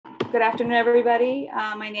Good afternoon, everybody.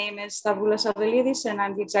 My name is Stavroula Savelidis, and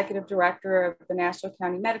I'm the Executive Director of the Nassau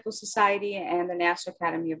County Medical Society and the Nassau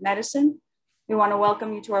Academy of Medicine. We want to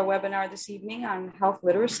welcome you to our webinar this evening on health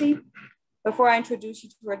literacy. Before I introduce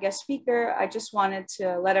you to our guest speaker, I just wanted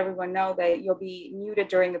to let everyone know that you'll be muted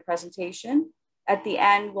during the presentation. At the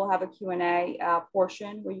end, we'll have a Q&A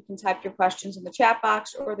portion where you can type your questions in the chat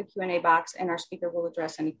box or the Q&A box, and our speaker will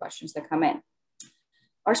address any questions that come in.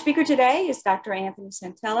 Our speaker today is Dr. Anthony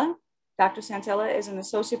Santella. Dr. Santella is an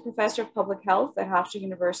associate professor of public health at Hofstra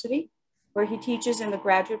University, where he teaches in the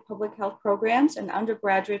graduate public health programs and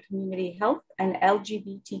undergraduate community health and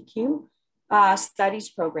LGBTQ studies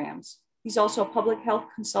programs. He's also a public health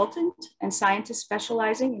consultant and scientist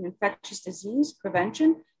specializing in infectious disease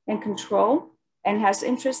prevention and control, and has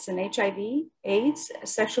interests in HIV, AIDS,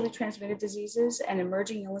 sexually transmitted diseases, and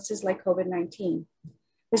emerging illnesses like COVID-19.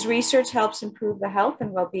 His research helps improve the health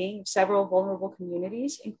and well-being of several vulnerable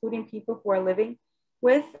communities, including people who are living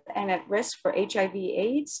with and at risk for HIV,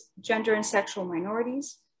 AIDS, gender and sexual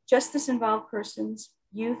minorities, justice-involved persons,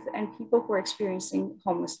 youth, and people who are experiencing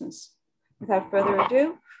homelessness. Without further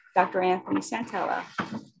ado, Dr. Anthony Santella.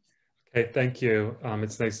 Okay, thank you.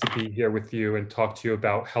 It's nice to be here with you and talk to you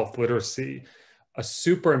about health literacy, a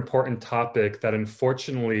super important topic that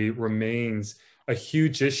unfortunately remains a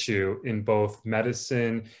huge issue in both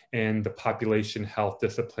medicine and the population health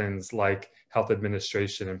disciplines like health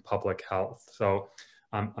administration and public health. So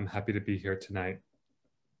I'm happy to be here tonight.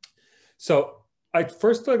 So I'd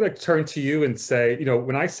first like to turn to you and say,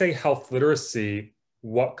 when I say health literacy,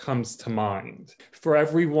 what comes to mind? For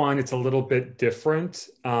everyone, it's a little bit different.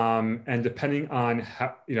 And depending on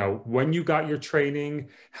how, when you got your training,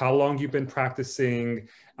 how long you've been practicing,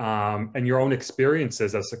 and your own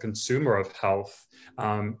experiences as a consumer of health,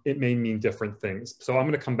 it may mean different things. So I'm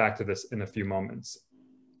going to come back to this in a few moments.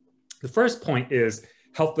 The first point is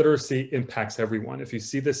health literacy impacts everyone. If you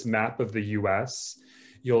see this map of the US,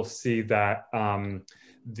 you'll see that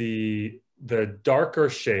the darker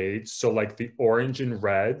shades, so like the orange and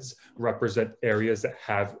reds, represent areas that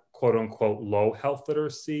have quote unquote low health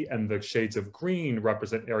literacy, and the shades of green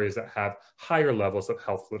represent areas that have higher levels of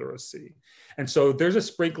health literacy. And so there's a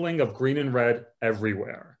sprinkling of green and red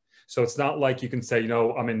everywhere. So it's not like you can say,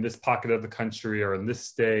 I'm in this pocket of the country or in this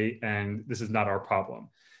state and this is not our problem.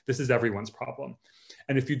 This is everyone's problem.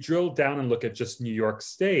 And if you drill down and look at just New York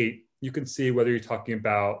State, you can see whether you're talking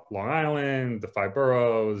about Long Island, the 5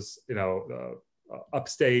 boroughs,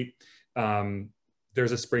 upstate,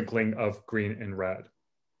 there's a sprinkling of green and red.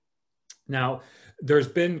 Now, there's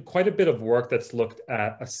been quite a bit of work that's looked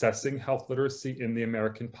at assessing health literacy in the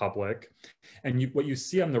American public. And what you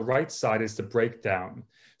see on the right side is the breakdown.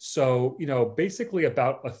 So, basically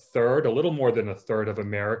about a little more than a third of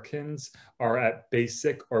Americans are at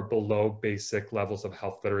basic or below basic levels of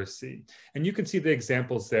health literacy. And you can see the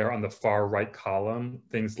examples there on the far right column,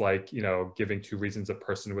 things like, giving 2 reasons a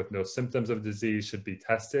person with no symptoms of disease should be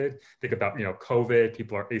tested. Think about, COVID,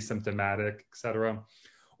 people are asymptomatic, et cetera.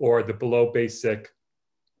 Or the below basic,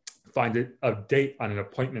 find a date on an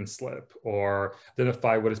appointment slip, or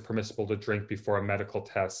identify what is permissible to drink before a medical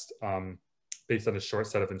test based on a short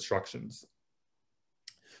set of instructions.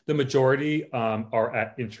 The majority are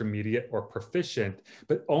at intermediate or proficient,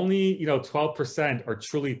 but only 12% are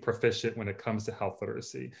truly proficient when it comes to health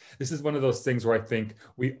literacy. This is one of those things where I think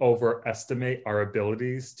we overestimate our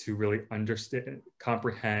abilities to really understand,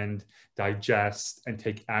 comprehend, digest, and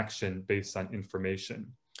take action based on information.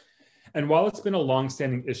 And while it's been a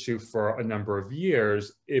longstanding issue for a number of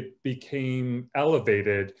years, it became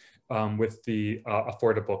elevated with the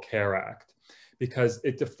Affordable Care Act, because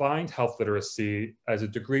it defined health literacy as a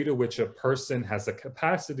degree to which a person has the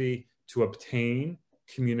capacity to obtain,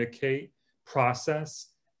 communicate, process,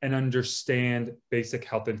 and understand basic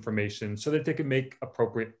health information so that they can make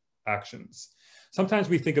appropriate actions. Sometimes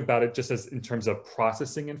we think about it just as in terms of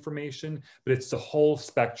processing information, but it's the whole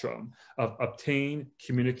spectrum of obtain,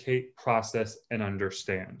 communicate, process, and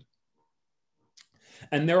understand.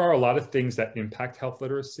 And there are a lot of things that impact health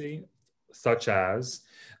literacy, such as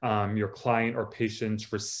your client or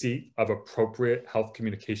patient's receipt of appropriate health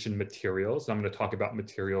communication materials. I'm going to talk about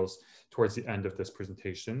materials towards the end of this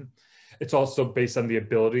presentation. It's also based on the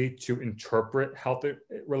ability to interpret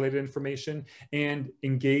health-related information and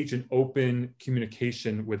engage in open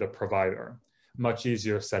communication with a provider. Much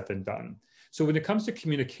easier said than done. So when it comes to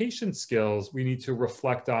communication skills, we need to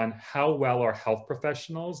reflect on how well our health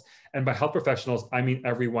professionals, and by health professionals, I mean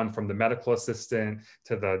everyone from the medical assistant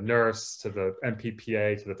to the nurse, to the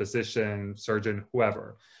MPPA, to the physician, surgeon,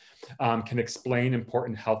 whoever, can explain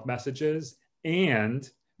important health messages and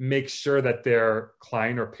make sure that their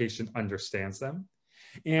client or patient understands them.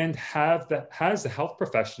 And has the health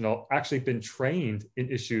professional actually been trained in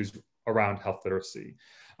issues around health literacy?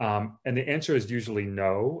 And the answer is usually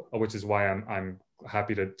no, which is why I'm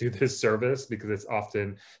happy to do this service, because it's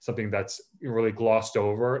often something that's really glossed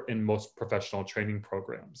over in most professional training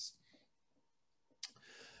programs.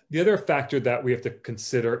 The other factor that we have to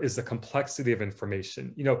consider is the complexity of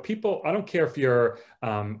information. You know, people, I don't care if you're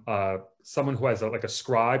someone who has like a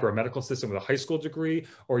scribe or a medical assistant with a high school degree,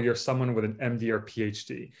 or you're someone with an MD or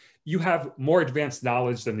PhD. You have more advanced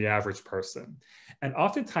knowledge than the average person. And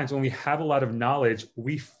oftentimes when we have a lot of knowledge,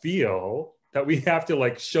 we feel that we have to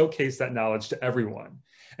like showcase that knowledge to everyone.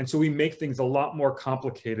 And so we make things a lot more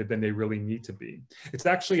complicated than they really need to be. It's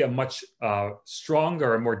actually a much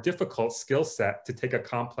stronger and more difficult skill set to take a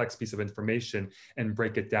complex piece of information and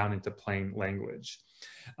break it down into plain language.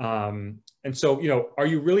 And so, you know, are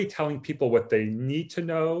you really telling people what they need to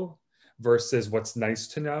know versus what's nice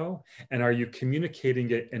to know? And are you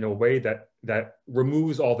communicating it in a way that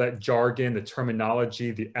removes all that jargon, the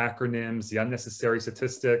terminology, the acronyms, the unnecessary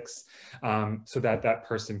statistics, so that that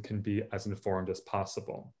person can be as informed as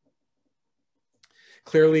possible?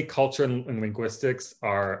 Clearly, culture and linguistics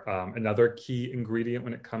are another key ingredient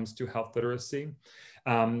when it comes to health literacy.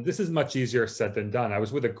 This is much easier said than done. I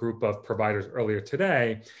was with a group of providers earlier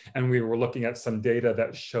today, and we were looking at some data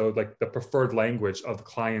that showed like the preferred language of the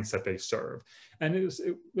clients that they serve. And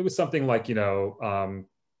it was something like, you know,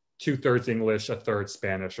 2/3 English, 1/3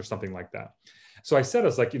 Spanish, or something like that. So I said, I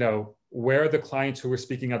was like, you know, where are the clients who were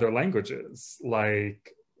speaking other languages,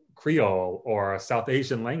 like Creole or a South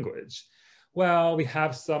Asian language? Well, we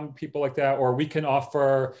have some people like that, or we can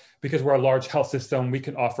offer, because we're a large health system, we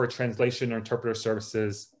can offer translation or interpreter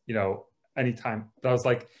services, you know, anytime. But I was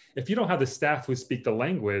like, if you don't have the staff who speak the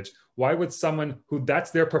language, why would someone who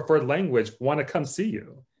that's their preferred language want to come see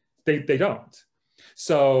you? They don't.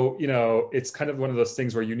 So, you know, it's kind of one of those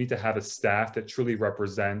things where you need to have a staff that truly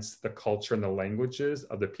represents the culture and the languages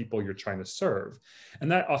of the people you're trying to serve.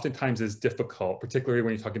 And that oftentimes is difficult, particularly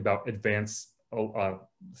when you're talking about advanced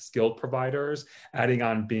skilled providers. Adding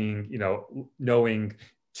on being, you know, knowing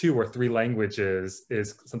 2 or 3 languages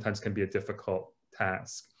is sometimes can be a difficult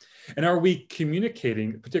task. And are we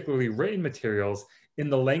communicating, particularly written materials, in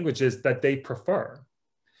the languages that they prefer?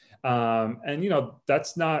 And, you know,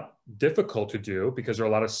 that's not difficult to do, because there are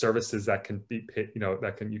a lot of services that can be paid, you know,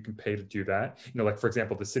 you can pay to do that. You know, like for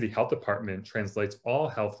example, the city health department translates all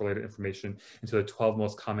health related information into the 12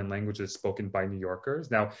 most common languages spoken by New Yorkers.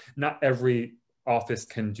 Now, not every office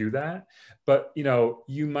can do that, but, you know,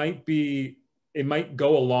 it might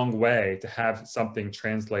go a long way to have something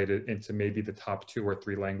translated into maybe the top 2 or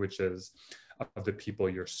 3 languages of the people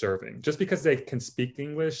you're serving. Just because they can speak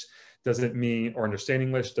English doesn't mean, or understand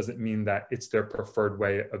English, doesn't mean that it's their preferred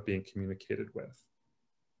way of being communicated with.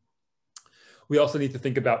 We also need to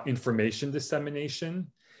think about information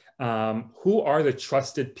dissemination. Who are the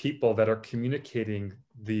trusted people that are communicating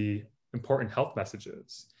the important health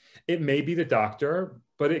messages? It may be the doctor,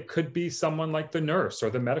 but it could be someone like the nurse or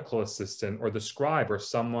the medical assistant or the scribe, or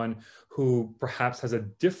someone who perhaps has a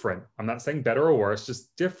different, I'm not saying better or worse,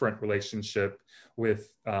 just different relationship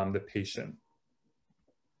with the patient.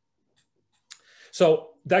 So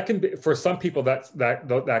that can be, for some people,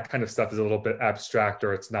 that kind of stuff is a little bit abstract,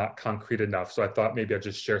 or it's not concrete enough. So I thought maybe I'd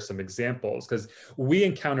just share some examples, because we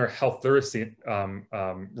encounter health literacy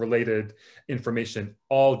related information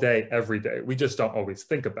all day, every day. We just don't always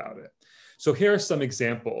think about it. So here are some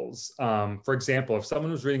examples. For example, if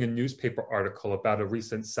someone was reading a newspaper article about a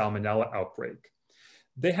recent salmonella outbreak,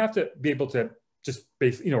 they have to be able to just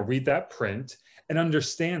basically, you know, read that print and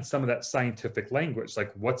understand some of that scientific language,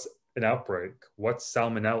 like what's an outbreak, what's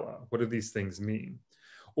salmonella, what do these things mean?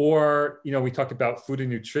 Or, you know, we talk about food and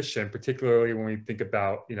nutrition, particularly when we think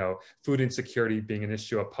about, you know, food insecurity being an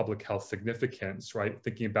issue of public health significance, right?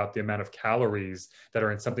 Thinking about the amount of calories that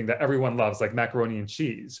are in something that everyone loves, like macaroni and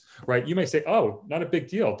cheese, right? You may say, oh, not a big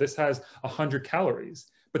deal. This has 100 calories,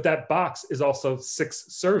 but that box is also 6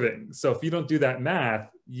 servings. So if you don't do that math,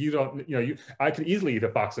 I could easily eat a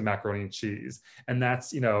box of macaroni and cheese, and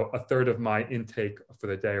that's, you know, 1/3 of my intake for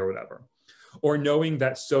the day or whatever. Or knowing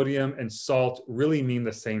that sodium and salt really mean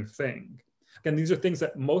the same thing. Again, these are things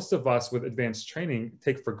that most of us with advanced training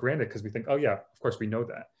take for granted, because we think, oh yeah, of course we know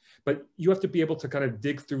that. But you have to be able to kind of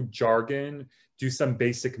dig through jargon, do some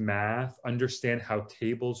basic math, understand how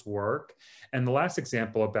tables work. And the last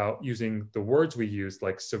example about using the words we use,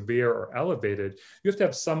 like severe or elevated, you have to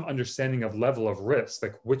have some understanding of level of risk,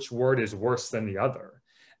 like which word is worse than the other.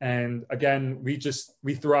 And again, we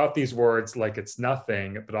throw out these words like it's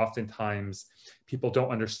nothing, but oftentimes people don't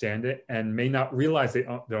understand it and may not realize they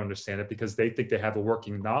don't understand it because they think they have a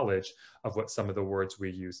working knowledge of what some of the words we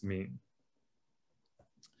use mean.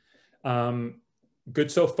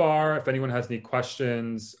 Good so far. If anyone has any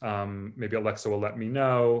questions, maybe Alexa will let me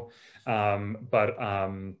know.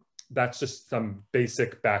 That's just some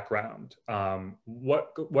basic background.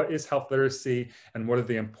 What is health literacy and what are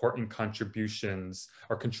the important contributions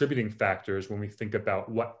or contributing factors when we think about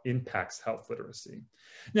what impacts health literacy?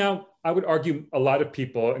 Now, I would argue a lot of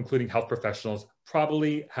people, including health professionals,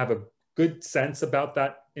 probably have a good sense about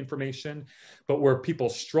that information, but where people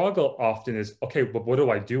struggle often is, okay, but what do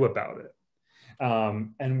I do about it?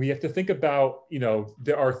 And we have to think about,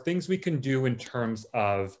 there are things we can do in terms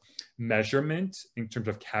of measurement, in terms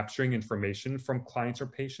of capturing information from clients or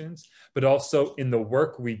patients, but also in the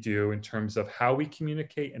work we do in terms of how we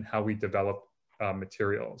communicate and how we develop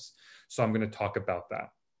materials. So I'm going to talk about that.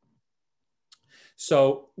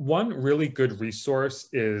 So one really good resource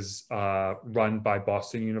is run by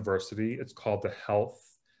Boston University. It's called the Health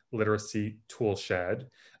Literacy Toolshed.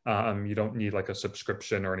 You don't need like a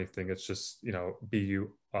subscription or anything. It's just, BU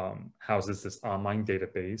houses this online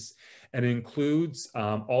database, and it includes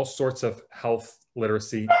all sorts of health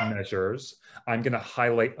literacy measures. I'm going to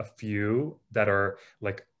highlight a few that are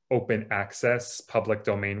like open access, public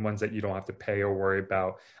domain ones that you don't have to pay or worry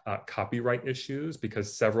about copyright issues,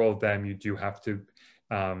 because several of them you do have to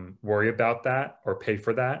worry about that or pay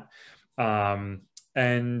for that.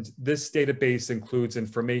 And this database includes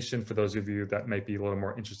information for those of you that might be a little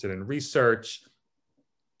more interested in research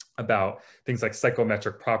about things like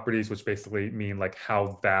psychometric properties, which basically mean like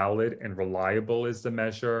how valid and reliable is the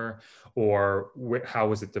measure, or how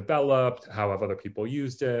was it developed, how have other people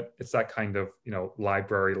used it. It's that kind of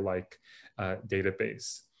library-like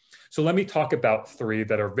database. So let me talk about three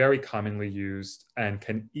that are very commonly used and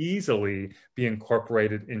can easily be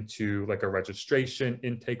incorporated into like a registration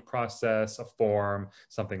intake process, a form,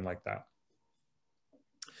 something like that.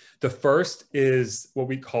 The first is what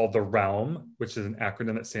we call the REALM, which is an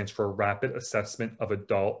acronym that stands for Rapid Assessment of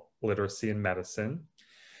Adult Literacy in Medicine.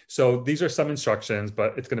 So these are some instructions,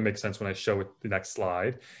 but it's going to make sense when I show it the next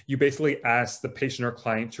slide. You basically ask the patient or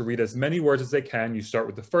client to read as many words as they can. You start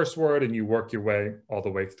with the first word and you work your way all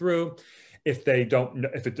the way through. If they don't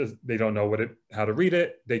know how to read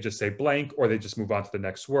it, they just say blank, or they just move on to the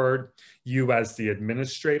next word. You, as the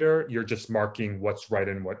administrator, you're just marking what's right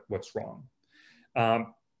and what's wrong.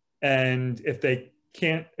 And if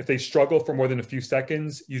they struggle for more than a few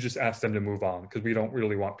seconds, you just ask them to move on, because we don't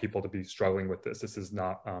really want people to be struggling with this. This is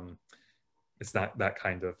not, it's not that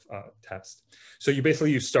kind of test. So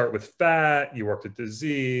you start with fat, you work with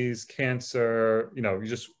disease, cancer, you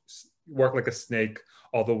just work like a snake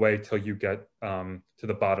all the way till you get to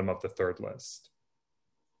the bottom of the third list.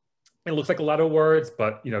 It looks like a lot of words,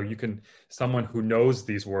 but someone who knows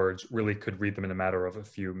these words really could read them in a matter of a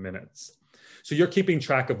few minutes. So you're keeping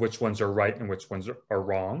track of which ones are right and which ones are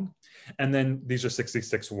wrong. And then these are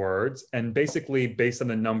 66 words. And basically, based on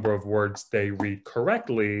the number of words they read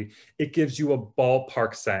correctly, it gives you a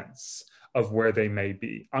ballpark sense of where they may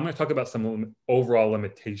be. I'm going to talk about some overall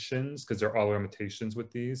limitations, because there are limitations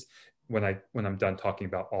with these when I'm done talking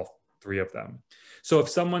about all three of them. So if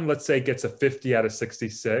someone, let's say, gets a 50 out of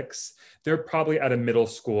 66, they're probably at a middle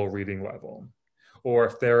school reading level. Or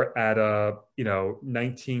if they're at a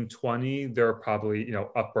 1920, they're probably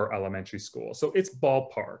upper elementary school. So it's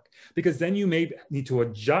ballpark, because then you may need to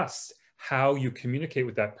adjust how you communicate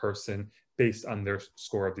with that person based on their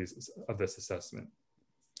score of this assessment.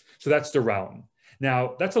 So that's the REALM.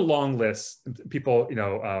 Now that's a long list. People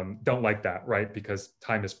don't like that, right? Because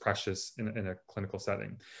time is precious in a clinical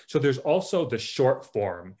setting. So there's also the short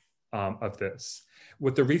form of this.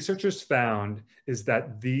 What the researchers found is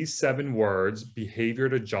that these 7 words, behavior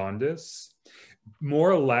to jaundice,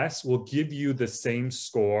 more or less will give you the same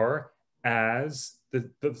score as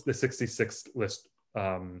the 66 list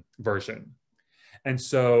version. And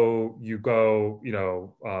so you go,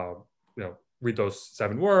 read those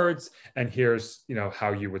 7 words, and here's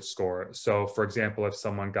how you would score it. So for example, if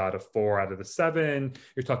someone got a 4 out of the 7,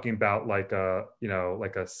 you're talking about like a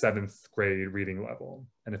 7th grade reading level.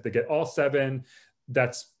 And if they get all 7,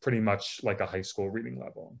 that's pretty much like a high school reading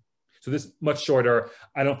level. So this is much shorter.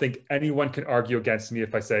 I don't think anyone can argue against me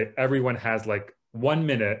if I say everyone has like 1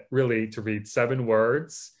 minute really to read 7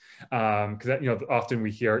 words. Because often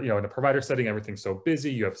we hear, in a provider setting, everything's so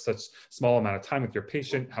busy, you have such small amount of time with your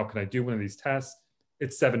patient. How can I do one of these tests?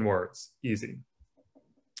 It's 7 words, easy.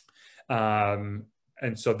 And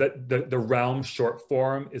so that the REALM short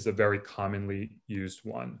form is a very commonly used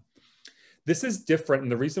one. This is different.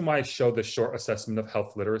 And the reason why I show the short assessment of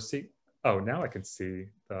health literacy, oh, now I can see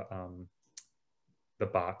the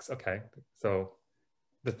box. Okay, so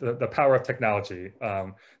the power of technology.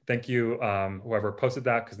 Thank you, whoever posted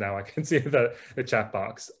that, because now I can see the chat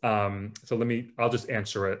box. So I'll just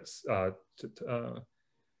answer it.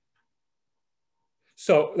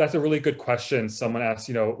 So that's a really good question. Someone asked,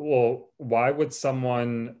 well, why would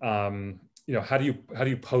someone, how do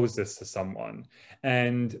you pose this to someone?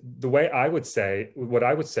 And the way what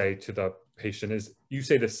I would say to the patient is, you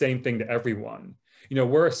say the same thing to everyone.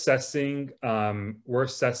 We're assessing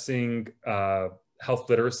health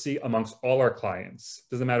literacy amongst all our clients.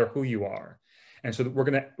 Doesn't matter who you are. And so we're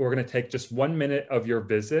gonna take just 1 minute of your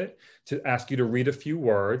visit to ask you to read a few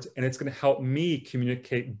words, and it's gonna help me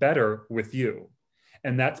communicate better with you.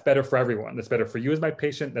 And that's better for everyone. That's better for you as my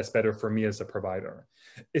patient. That's better for me as a provider.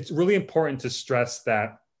 It's really important to stress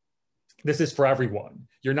that this is for everyone.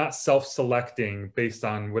 You're not self-selecting based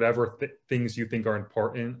on whatever things you think are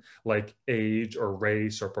important, like age or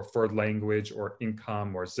race or preferred language or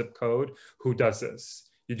income or zip code. Who does this?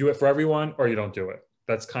 You do it for everyone, or you don't do it.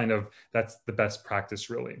 That's the best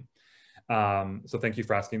practice, really. So thank you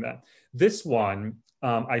for asking that. This one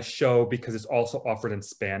I show because it's also offered in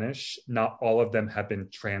Spanish. Not all of them have been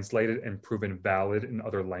translated and proven valid in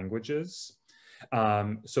other languages.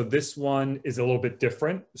 So this one is a little bit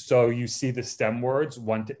different. So you see the STEM words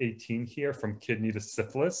 1 to 18 here, from kidney to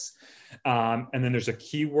syphilis. And then there's a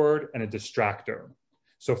keyword and a distractor.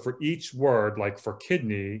 So for each word, like for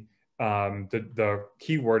kidney, the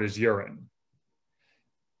keyword is urine.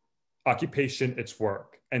 Occupation, it's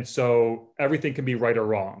work. And so everything can be right or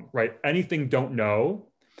wrong, right? Anything don't know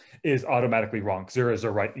is automatically wrong, because there is a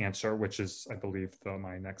right answer, which is, I believe,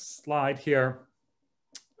 my next slide here.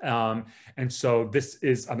 And so this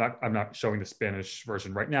is, I'm not showing the Spanish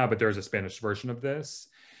version right now, but there's a Spanish version of this.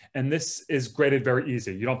 And this is graded very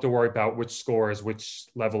easy. You don't have to worry about which score is which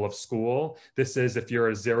level of school. This is, if you're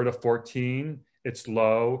a 0 to 14, it's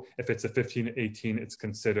low. If it's a 15 to 18, it's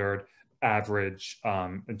considered average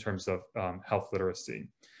in terms of health literacy.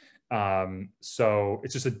 So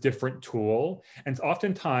it's just a different tool. And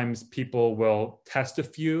oftentimes people will test a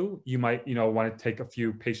few. You might, want to take a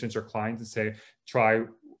few patients or clients and say, try,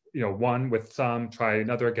 one with some, try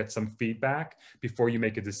another, get some feedback before you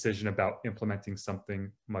make a decision about implementing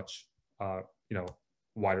something much,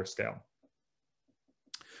 wider scale.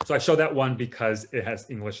 So I show that one because it has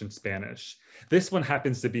English and Spanish. This one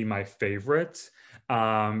happens to be my favorite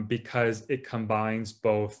because it combines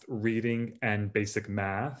both reading and basic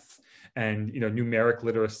math. And numeric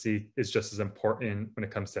literacy is just as important when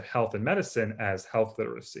it comes to health and medicine as health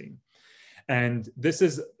literacy. And this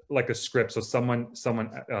is like a script. So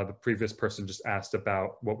the previous person just asked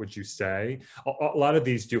about what would you say. A lot of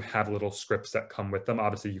these do have little scripts that come with them.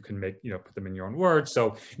 Obviously, you can put them in your own words.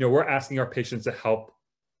 So we're asking our patients to help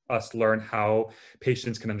us learn how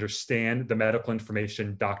patients can understand the medical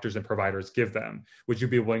information doctors and providers give them. Would you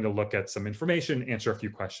be willing to look at some information, answer a few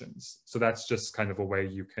questions? So that's just kind of a way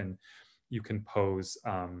you can pose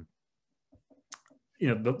the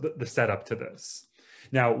setup to this.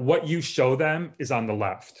 Now, what you show them is on the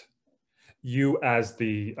left. You, as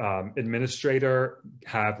the administrator,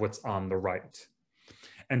 have what's on the right.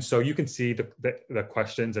 And so you can see the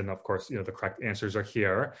questions, and of course, the correct answers are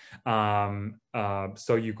here.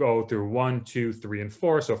 So you go through 1, 2, 3, and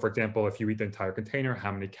 4. So for example, if you eat the entire container,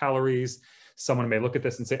 how many calories? Someone may look at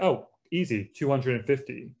this and say, oh, easy,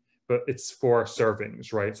 250, but it's 4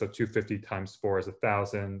 servings, right? So 250 times 4 is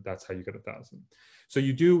 1,000. That's how you get 1,000. So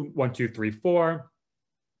you do 1, 2, 3, 4.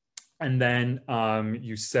 And then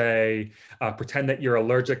you say, pretend that you're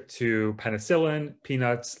allergic to penicillin,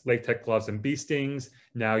 peanuts, latex gloves, and bee stings.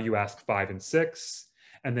 Now you ask 5 and 6,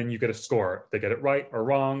 and then you get a score. They get it right or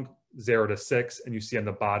wrong, 0 to 6, and you see on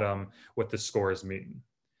the bottom what the scores mean.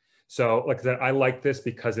 So like I said, I like this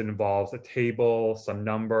because it involves a table, some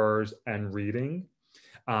numbers, and reading.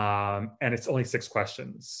 And it's only 6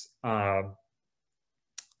 questions.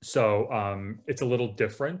 So it's a little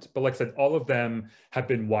different, but like I said, all of them have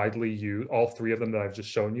been widely used. All 3 of them that I've just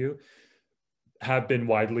shown you have been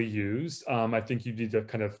widely used. I think you need to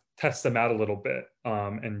kind of test them out a little bit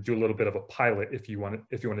and do a little bit of a pilot if you want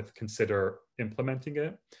to consider implementing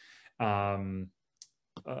it.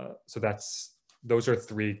 So those are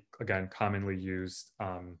 3, again, commonly used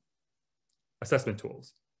assessment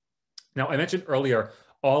tools. Now, I mentioned earlier,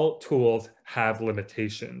 all tools have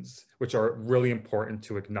limitations, which are really important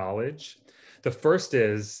to acknowledge. The first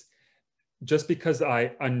is, just because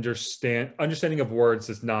I understanding of words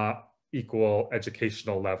does not equal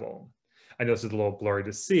educational level. I know this is a little blurry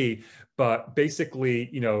to see, but basically,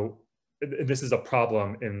 this is a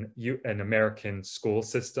problem in American school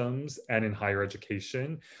systems and in higher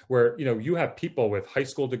education, where you have people with high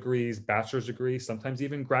school degrees, bachelor's degrees, sometimes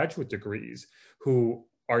even graduate degrees, who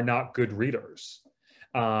are not good readers.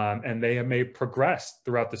 And they may progress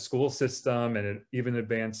throughout the school system and even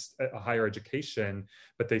advanced higher education,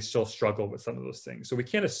 but they still struggle with some of those things. So we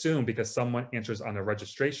can't assume because someone answers on a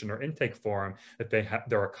registration or intake form that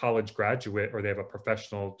they're a college graduate or they have a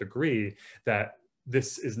professional degree, that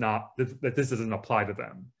this doesn't apply to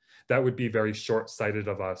them. That would be very short-sighted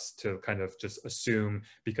of us to kind of just assume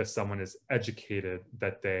because someone is educated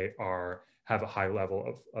that they have a high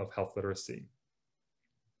level of health literacy.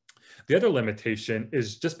 The other limitation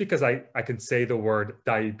is just because I can say the word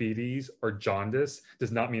diabetes or jaundice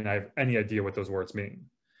does not mean I have any idea what those words mean.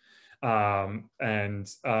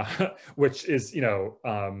 Which is,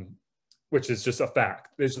 which is just a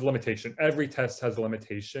fact. There's a limitation. Every test has a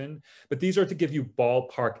limitation, but these are to give you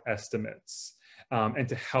ballpark estimates and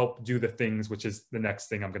to help do the things, which is the next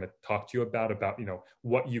thing I'm going to talk to you about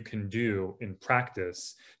what you can do in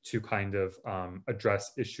practice to kind of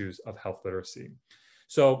address issues of health literacy.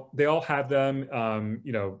 So they all have them.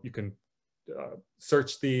 You can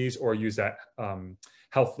search these or use that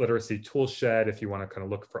health literacy tool shed if you want to kind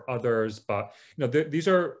of look for others. But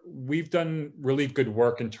we've done really good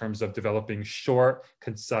work in terms of developing short,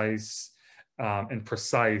 concise, and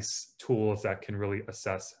precise tools that can really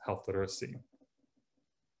assess health literacy.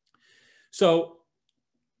 So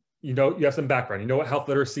you have some background. You know what health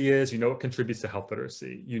literacy is. You know what contributes to health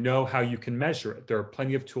literacy. You know how you can measure it. There are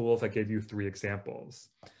plenty of tools. I gave you 3 examples.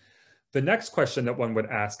 The next question that one would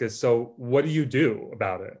ask is, so what do you do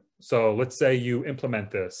about it? So let's say you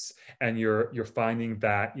implement this and you're finding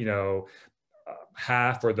that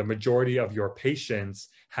half or the majority of your patients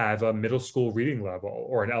have a middle school reading level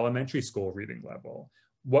or an elementary school reading level.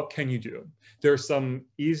 What can you do? There are some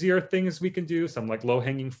easier things we can do, some like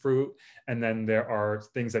low-hanging fruit, and then there are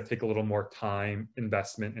things that take a little more time,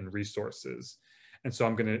 investment, and resources. And so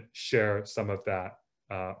I'm going to share some of that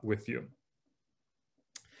with you.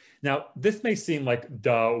 Now, this may seem like,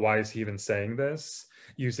 duh, why is he even saying this?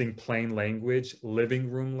 Using plain language, living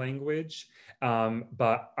room language.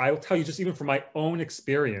 But I'll tell you, just even from my own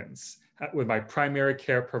experience, with my primary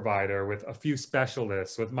care provider, with a few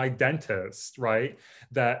specialists, with my dentist, right?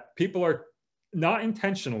 That people are not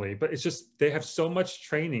intentionally, but it's just, they have so much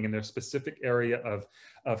training in their specific area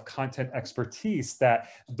of content expertise that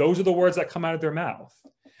those are the words that come out of their mouth.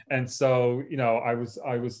 And so, I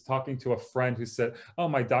was talking to a friend who said, oh,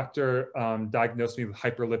 my doctor diagnosed me with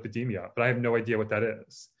hyperlipidemia, but I have no idea what that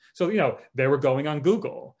is. So, they were going on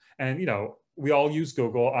Google and, we all use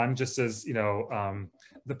Google. I'm just as,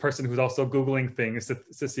 the person who's also Googling things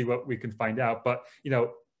to see what we can find out. But,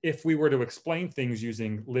 if we were to explain things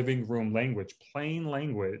using living room language, plain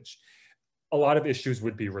language, a lot of issues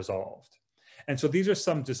would be resolved. And so these are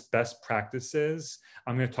some just best practices.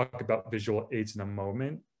 I'm going to talk about visual aids in a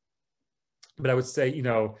moment. But I would say,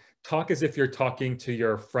 talk as if you're talking to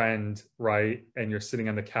your friend, right? And you're sitting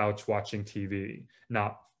on the couch watching TV,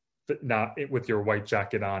 not with your white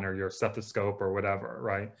jacket on or your stethoscope or whatever,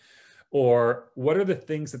 right? Or what are the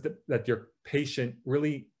things that your patient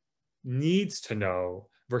really needs to know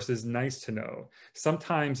versus nice to know?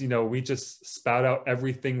 Sometimes, we just spout out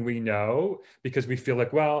everything we know because we feel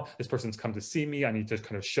like, well, this person's come to see me. I need to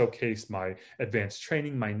kind of showcase my advanced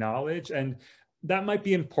training, my knowledge. And that might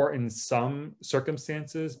be important in some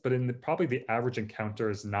circumstances, but in probably the average encounter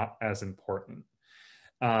is not as important.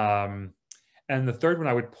 And the third one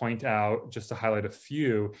I would point out, just to highlight a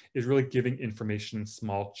few, is really giving information in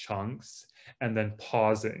small chunks and then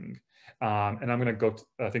pausing. And I'm going to go,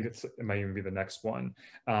 I think it might even be the next one,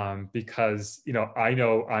 because, I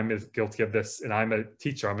know I'm as guilty of this, and I'm a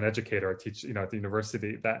teacher, I'm an educator, I teach, at the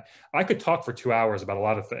university, that I could talk for 2 hours about a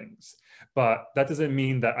lot of things, but that doesn't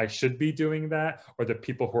mean that I should be doing that, or that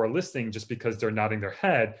people who are listening, just because they're nodding their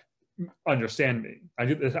head, understand me.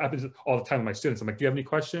 This happens all the time with my students. I'm like, do you have any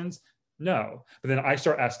questions? No. But then I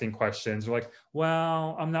start asking questions. They're like,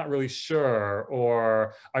 well, I'm not really sure.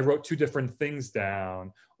 Or I wrote 2 different things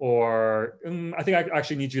down. Or I think I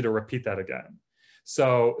actually need you to repeat that again.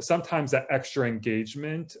 So sometimes that extra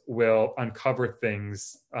engagement will uncover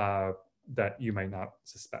things that you might not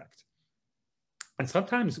suspect. And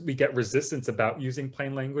sometimes we get resistance about using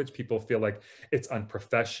plain language. People feel like it's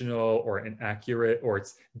unprofessional or inaccurate, or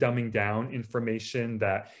it's dumbing down information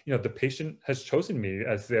that, the patient has chosen me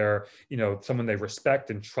as their, someone they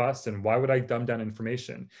respect and trust. And why would I dumb down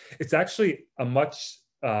information? It's actually a much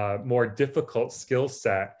more difficult skill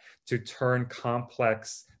set to turn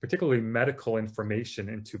complex, particularly medical information,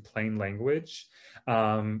 into plain language.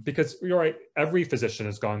 Because you're right, every physician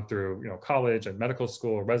has gone through, college and medical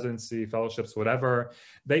school, residency, fellowships, whatever.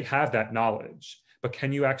 They have that knowledge, but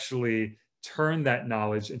can you actually turn that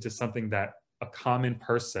knowledge into something that a common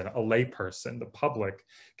person, a lay person, the public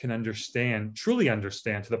can understand, truly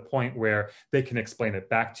understand, to the point where they can explain it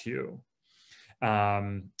back to you?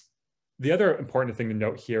 The other important thing to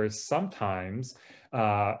note here is sometimes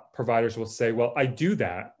providers will say, well, I do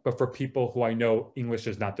that, but for people who I know English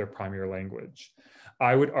is not their primary language.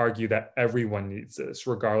 I would argue that everyone needs this,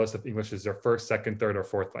 regardless if English is their first, second, third, or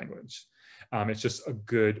fourth language. It's just a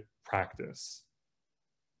good practice.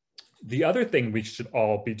 The other thing we should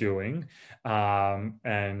all be doing,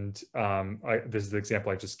 this is the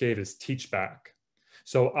example I just gave, is teach back.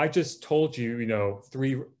 So I just told you,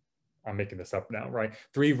 I'm making this up now, right?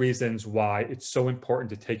 3 reasons why it's so important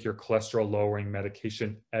to take your cholesterol lowering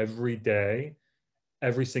medication every day,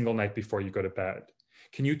 every single night before you go to bed.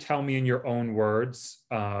 Can you tell me in your own words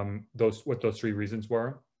what those 3 reasons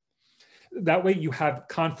were? That way you have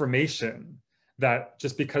confirmation that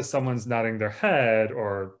just because someone's nodding their head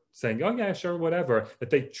or saying, oh yeah, sure, whatever, that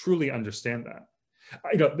they truly understand that.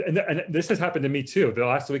 And this has happened to me too. The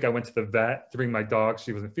last week I went to the vet to bring my dog.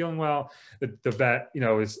 She wasn't feeling well. The vet,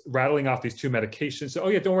 is rattling off these 2 medications. So, oh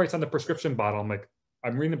yeah, don't worry, it's on the prescription bottle. I'm like,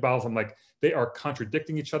 I'm reading the bottles. I'm like, they are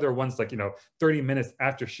contradicting each other. One's like, 30 minutes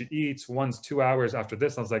after she eats. One's 2 hours after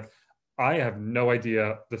this. I was like, I have no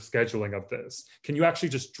idea the scheduling of this. Can you actually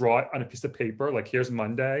just draw it on a piece of paper? Like, here's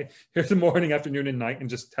Monday, here's the morning, afternoon, and night, and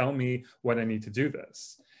just tell me when I need to do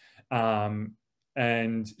this.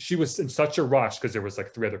 And she was in such a rush because there was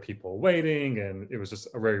like 3 other people waiting, and it was just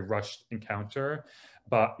a very rushed encounter.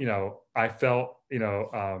 But, I felt,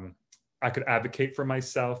 I could advocate for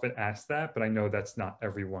myself and ask that, but I know that's not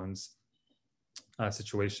everyone's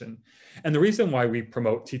situation. And the reason why we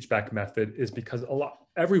promote teach back method is because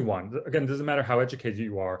everyone, again, it doesn't matter how educated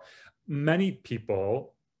you are,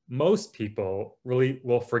 most people really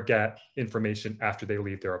will forget information after they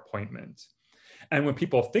leave their appointment. And when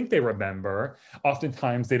people think they remember,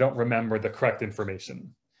 oftentimes they don't remember the correct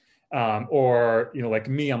information. Or, like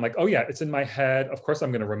me, I'm like, oh yeah, it's in my head. Of course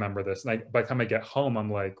I'm going to remember this. And by the time I get home,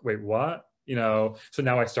 I'm like, wait, what? So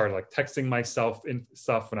now I started like texting myself in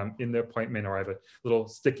stuff when I'm in the appointment, or I have a little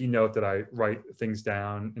sticky note that I write things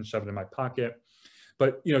down and shove it in my pocket.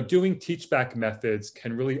 But, doing teach back methods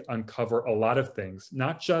can really uncover a lot of things,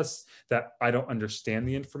 not just that I don't understand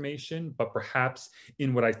the information, but perhaps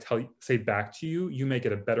in what I say back to you, you may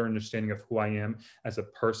get a better understanding of who I am as a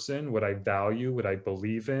person, what I value, what I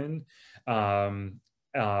believe in, how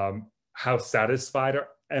satisfied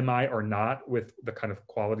am I or not with the kind of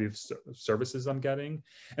quality of services I'm getting.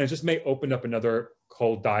 And it just may open up another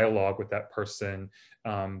cold dialogue with that person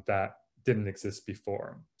that didn't exist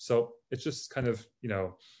before. So it's just kind of,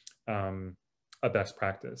 a best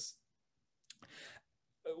practice.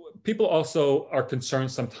 People also are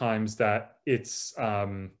concerned sometimes that it's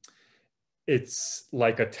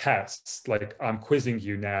like a test, like I'm quizzing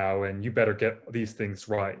you now and you better get these things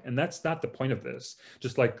right. And that's not the point of this.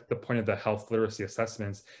 Just like the point of the health literacy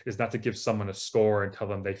assessments is not to give someone a score and tell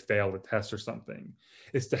them they failed a test or something.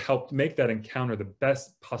 It's to help make that encounter the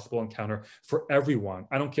best possible encounter for everyone.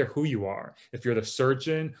 I don't care who you are, if you're the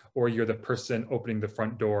surgeon or you're the person opening the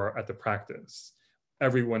front door at the practice,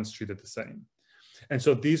 everyone's treated the same. And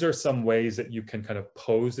so these are some ways that you can kind of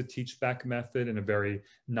pose the teach back method in a very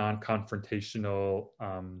non-confrontational,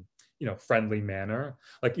 friendly manner.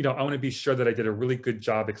 Like, I want to be sure that I did a really good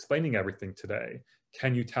job explaining everything today.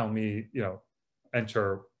 Can you tell me,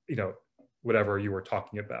 enter, whatever you were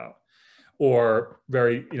talking about? Or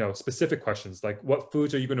very, specific questions like, what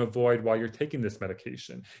foods are you going to avoid while you're taking this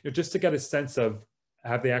medication? Just to get a sense of,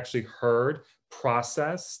 have they actually heard,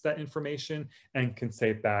 process that information, and can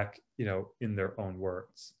say it back, in their own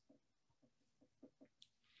words.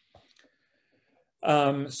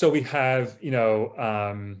 So we have,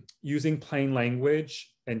 using plain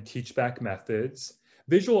language and teach back methods.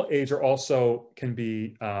 Visual aids can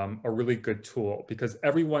be a really good tool because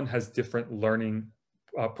everyone has different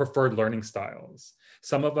preferred learning styles.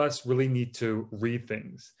 Some of us really need to read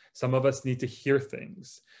things. Some of us need to hear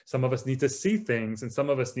things. Some of us need to see things, and some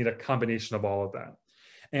of us need a combination of all of that.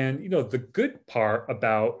 And, the good part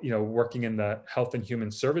about, working in the health and human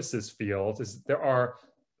services field is there are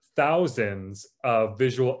thousands of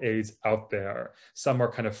visual aids out there. Some are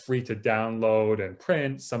kind of free to download and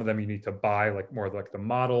print. Some of them you need to buy, like more like the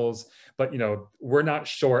models. But, we're not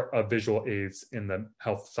short of visual aids in the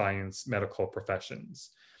health science medical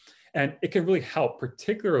professions. And it can really help,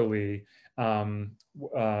 particularly when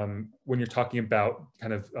you're talking about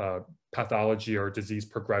kind of pathology or disease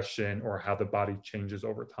progression or how the body changes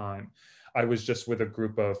over time. I was just with a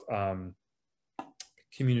group of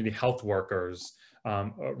community health workers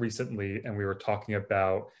recently, and we were talking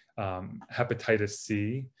about hepatitis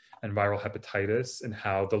C and viral hepatitis and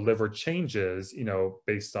how the liver changes,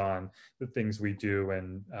 based on the things we do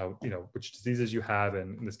and, which diseases you have.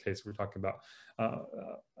 And in this case, we're talking about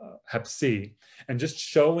hep C, and just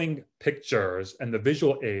showing pictures and the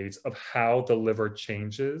visual aids of how the liver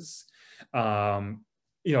changes. I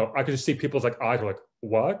could just see people's eyes were like,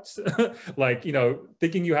 what?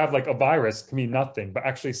 Thinking you have a virus can mean nothing, but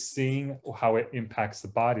actually seeing how it impacts the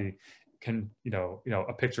body can,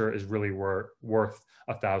 a picture is really worth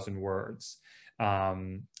 1,000 words.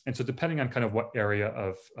 And so depending on kind of what area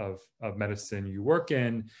of medicine you work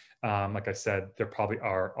in, like I said, there probably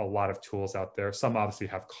are a lot of tools out there. Some obviously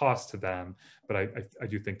have cost to them, but I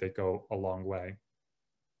do think they go a long way.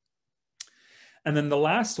 And then the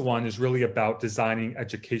last one is really about designing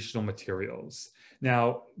educational materials.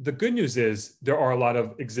 Now, the good news is there are a lot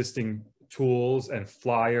of existing tools and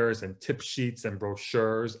flyers and tip sheets and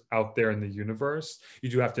brochures out there in the universe. You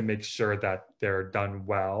do have to make sure that they're done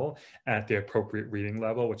well at the appropriate reading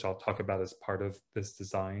level, which I'll talk about as part of this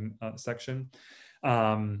design section.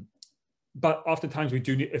 But oftentimes we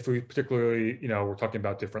do need, if we particularly, we're talking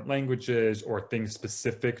about different languages or things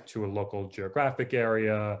specific to a local geographic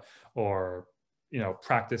area or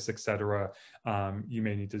practice, et cetera, you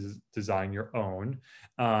may need to design your own.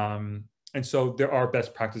 And so there are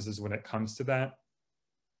best practices when it comes to that,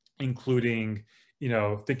 including,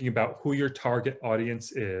 thinking about who your target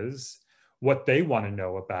audience is, what they want to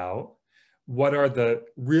know about, what are the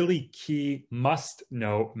really key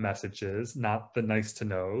must-know messages, not the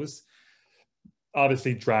nice-to-knows.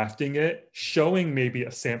 Obviously drafting it, showing maybe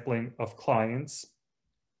a sampling of clients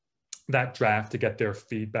that draft to get their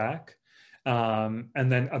feedback, and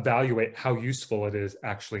then evaluate how useful it is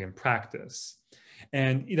actually in practice.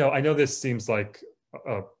 And, I know this seems like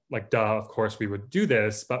duh, of course we would do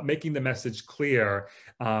this, but making the message clear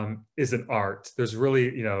is an art. There's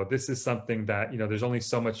really, this is something that, there's only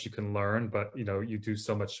so much you can learn, but, you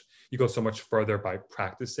go so much further by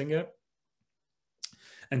practicing it.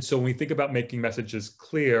 And so when we think about making messages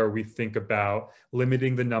clear, we think about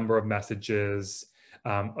limiting the number of messages.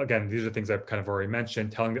 Again, these are things I've kind of already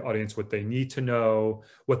mentioned, telling the audience what they need to know,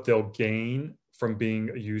 what they'll gain from being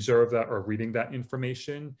a user of that or reading that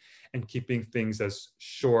information, and keeping things as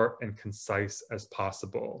short and concise as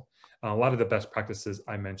possible. A lot of the best practices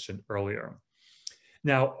I mentioned earlier.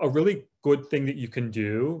 Now, a really good thing that you can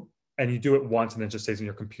do, and you do it once and then it just stays in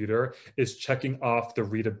your computer, is checking off the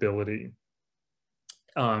readability.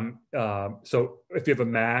 So if you have a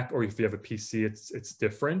Mac or if you have a PC, it's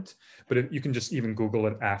different, but you can just even Google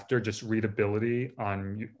it after, just readability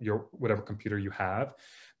on your whatever computer you have.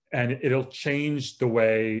 And it'll change the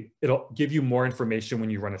way, it'll give you more information when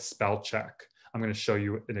you run a spell check. I'm going to show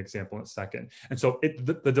you an example in a second. And so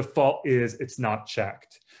the default is it's not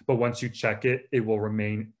checked, but once you check it, it will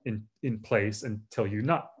remain in place until you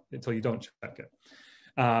don't check it.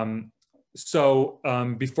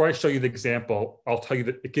 Before I show you the example, I'll tell you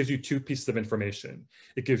that it gives you two pieces of information.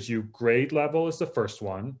 It gives you grade level is the first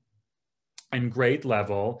one, and grade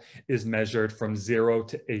level is measured from 0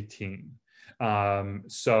 to 18.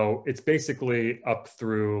 So it's basically up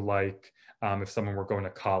through if someone were going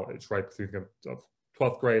to college, right? Through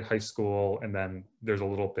 12th grade, high school, and then there's a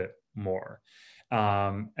little bit more.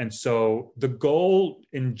 And so the goal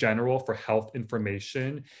in general for health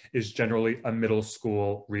information is generally a middle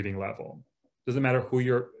school reading level. Doesn't matter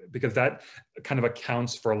who because that kind of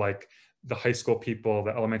accounts for the high school people,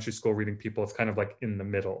 the elementary school reading people, it's kind of in the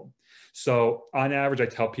middle. So on average, I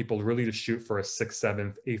tell people really to shoot for a 6th,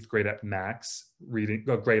 7th, 8th grade at max reading,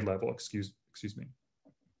 grade level, excuse me.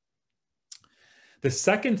 The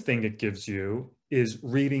second thing it gives you is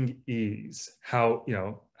reading ease, how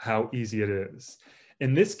easy it is.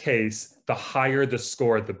 In this case, the higher the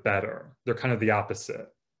score, the better. They're kind of the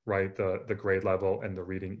opposite, right? The grade level and the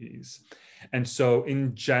reading ease. And so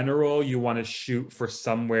in general, you want to shoot for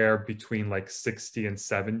somewhere between 60 and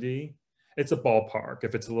 70. It's a ballpark.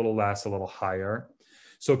 If it's a little less, a little higher.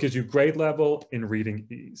 So it gives you grade level in reading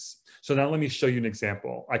ease. So now let me show you an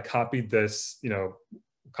example. I copied this,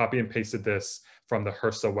 copy and pasted this from the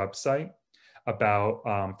HRSA website about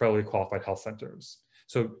federally qualified health centers.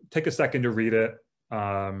 So take a second to read it.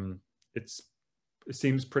 It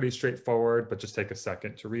seems pretty straightforward, but just take a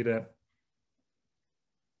second to read it.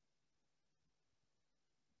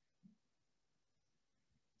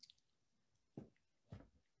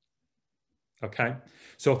 Okay,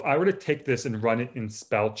 so if I were to take this and run it in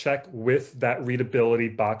spell check with that readability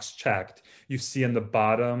box checked, you see in the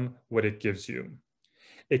bottom what it gives you.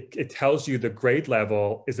 it tells you the grade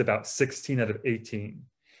level is about 16 out of 18,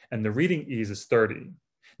 and the reading ease is 30.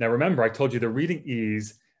 Now, remember, I told you the reading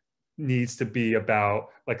ease needs to be about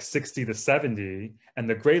like 60 to 70, and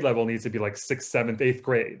the grade level needs to be like 6th, 7th, 8th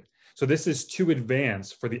grade. So this is too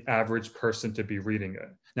advanced for the average person to be reading it.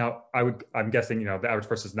 Now, I'm guessing, the average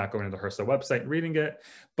person is not going to the HRSA website and reading it,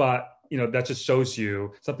 but that just shows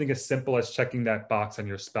you something as simple as checking that box on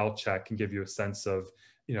your spell check can give you a sense of,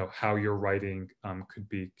 how your writing could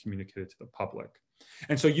be communicated to the public.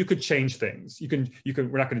 And so you could change things. We're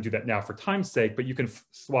not going to do that now for time's sake, but you can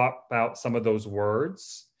swap out some of those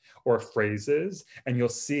words or phrases, and you'll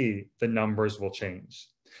see the numbers will change.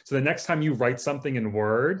 So the next time you write something in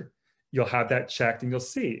Word, you'll have that checked and you'll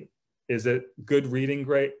see, is it good reading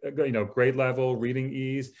grade, grade level, reading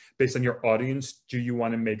ease? Based on your audience, do you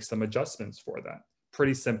want to make some adjustments for that?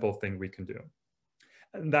 Pretty simple thing we can do.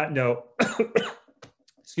 On that note,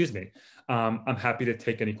 excuse me, I'm happy to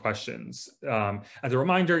take any questions. As a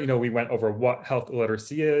reminder, we went over what health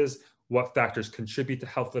literacy is, what factors contribute to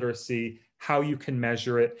health literacy, how you can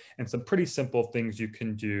measure it, and some pretty simple things you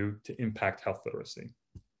can do to impact health literacy.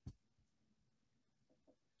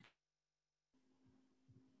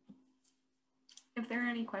 If there are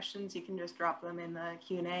any questions, you can just drop them in the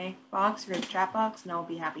Q&A box or the chat box, and I'll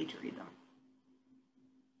be happy to read them.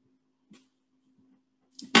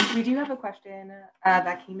 We do have a question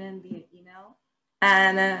that came in via email,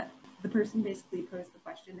 and the person basically posed the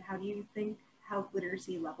question, how do you think health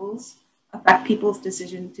literacy levels affect people's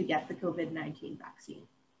decision to get the COVID-19 vaccine?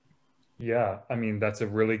 Yeah, I mean, that's a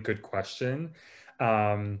really good question.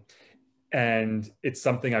 And it's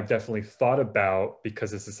something I've definitely thought about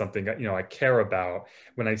because this is something that, I care about.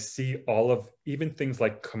 When I see all of even things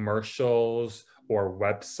like commercials or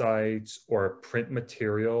websites or print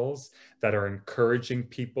materials that are encouraging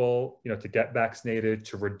people, to get vaccinated,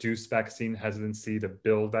 to reduce vaccine hesitancy, to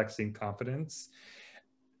build vaccine confidence,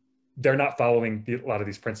 they're not following a lot of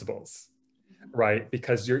these principles. Right?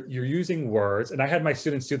 Because you're using words, and I had my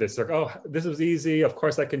students do this. They're like, oh, this was easy. Of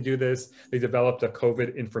course I can do this. They developed a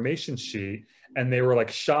COVID information sheet, and they were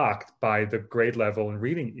like shocked by the grade level and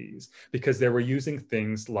reading ease because they were using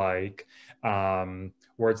things like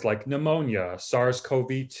words like pneumonia,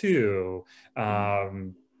 SARS-CoV-2,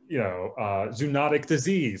 zoonotic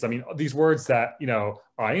disease. I mean, these words that,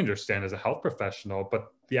 I understand as a health professional,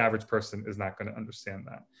 but the average person is not going to understand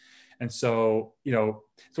that. And so,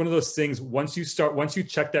 it's one of those things, once you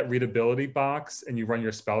check that readability box and you run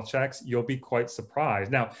your spell checks, you'll be quite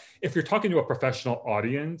surprised. Now, if you're talking to a professional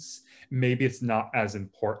audience, maybe it's not as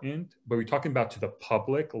important, but we're talking about to the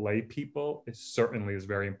public, lay people, it certainly is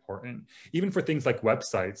very important. Even for things like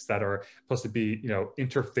websites that are supposed to be,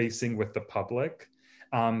 interfacing with the public,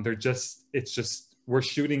 we're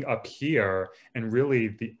shooting up here, and really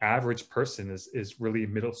the average person is really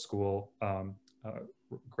middle school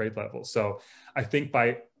grade level. So I think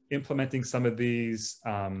by implementing some of these,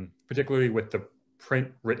 particularly with the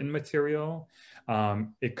print written material,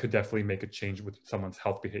 it could definitely make a change with someone's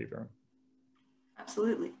health behavior.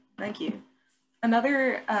 Absolutely, thank you.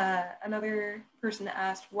 Another person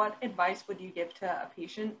asked, what advice would you give to a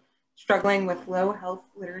patient struggling with low health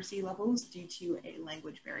literacy levels due to a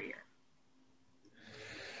language barrier?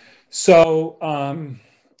 So,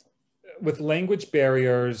 with language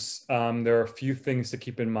barriers, there are a few things to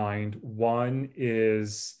keep in mind. One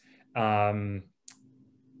is, have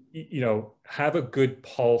a good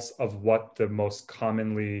pulse of what the most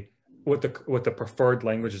commonly, what the preferred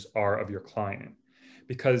languages are of your client.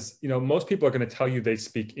 Because, most people are going to tell you they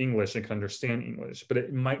speak English and can understand English, but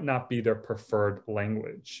it might not be their preferred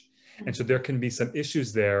language. And so there can be some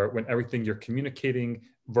issues there when everything you're communicating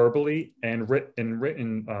verbally and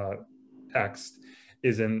written text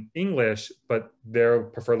is in English, but their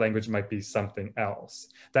preferred language might be something else.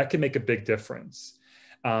 That can make a big difference.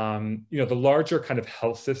 The larger kind of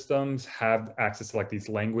health systems have access to like these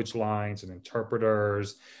language lines and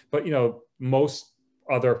interpreters, but most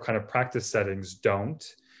other kind of practice settings don't.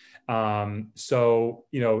 So,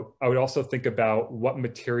 I would also think about what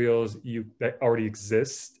materials that already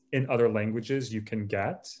exist in other languages you can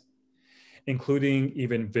get, including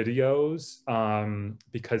even videos,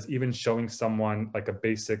 because even showing someone like a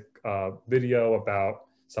basic video about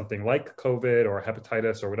something like COVID or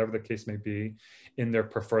hepatitis or whatever the case may be in their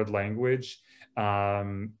preferred language,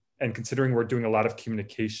 and considering we're doing a lot of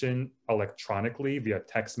communication electronically via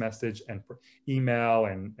text message and email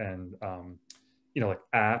and like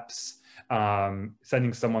apps,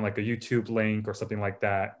 sending someone like a YouTube link or something like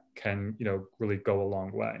that can, really go a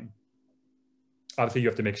long way. Obviously, you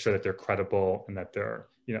have to make sure that they're credible and that they're,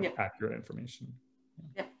 accurate information.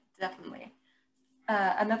 Yep, definitely.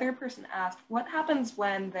 Another person asked, what happens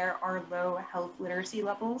when there are low health literacy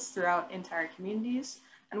levels throughout entire communities?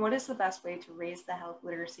 And what is the best way to raise the health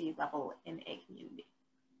literacy level in a community?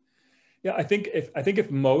 Yeah, I think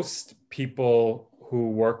if most people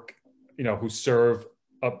who work, who serve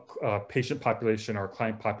a patient population or a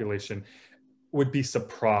client population would be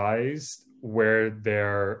surprised where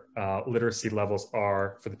their literacy levels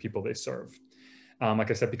are for the people they serve.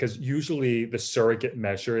 Like I said, because usually the surrogate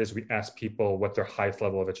measure is we ask people what their highest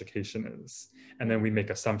level of education is, and then we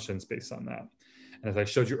make assumptions based on that. And as I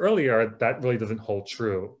showed you earlier, that really doesn't hold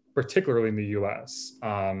true, particularly in the US.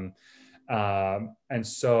 And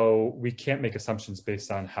so we can't make assumptions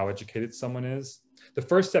based on how educated someone is. The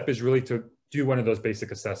first step is really to do one of those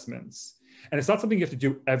basic assessments. And it's not something you have to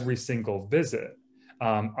do every single visit.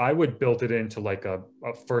 I would build it into like a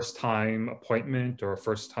first time appointment or a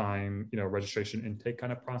first time, registration intake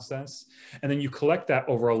kind of process. And then you collect that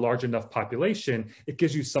over a large enough population, it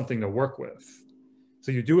gives you something to work with.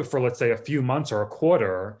 So you do it for, let's say, a few months or a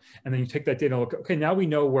quarter, and then you take that data and look, okay, now we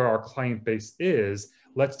know where our client base is.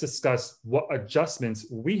 Let's discuss what adjustments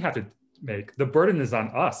we have to make. The burden is on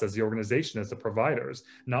us as the organization, as the providers,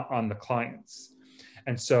 not on the clients.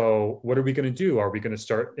 And so what are we going to do? Are we going to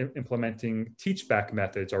start implementing teach-back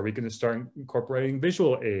methods? Are we going to start incorporating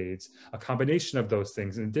visual aids? A combination of those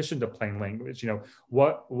things in addition to plain language.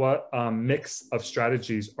 What mix of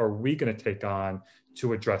strategies are we going to take on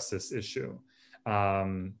to address this issue?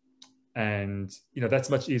 And that's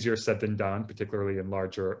much easier said than done, particularly in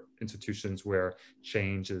larger institutions where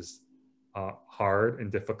change is hard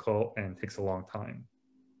and difficult and takes a long time.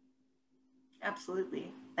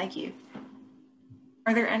 Absolutely. Thank you.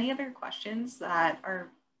 Are there any other questions that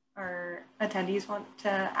our attendees want to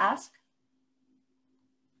ask?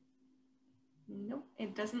 Nope,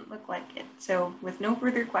 it doesn't look like it. So with no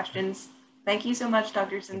further questions, thank you so much,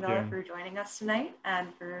 Dr. Santella, for joining us tonight and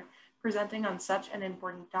for presenting on such an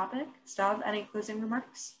important topic. Stav, any closing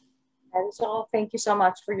remarks? That is all. Thank you so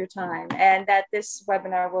much for your time. And that this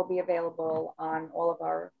webinar will be available on all of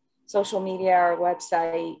our social media, our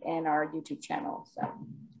website, and our YouTube channel. So.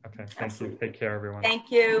 Okay, thank you. Take care, everyone.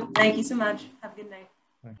 Thank you. Thank you so much. Have a good night.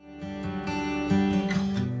 Bye.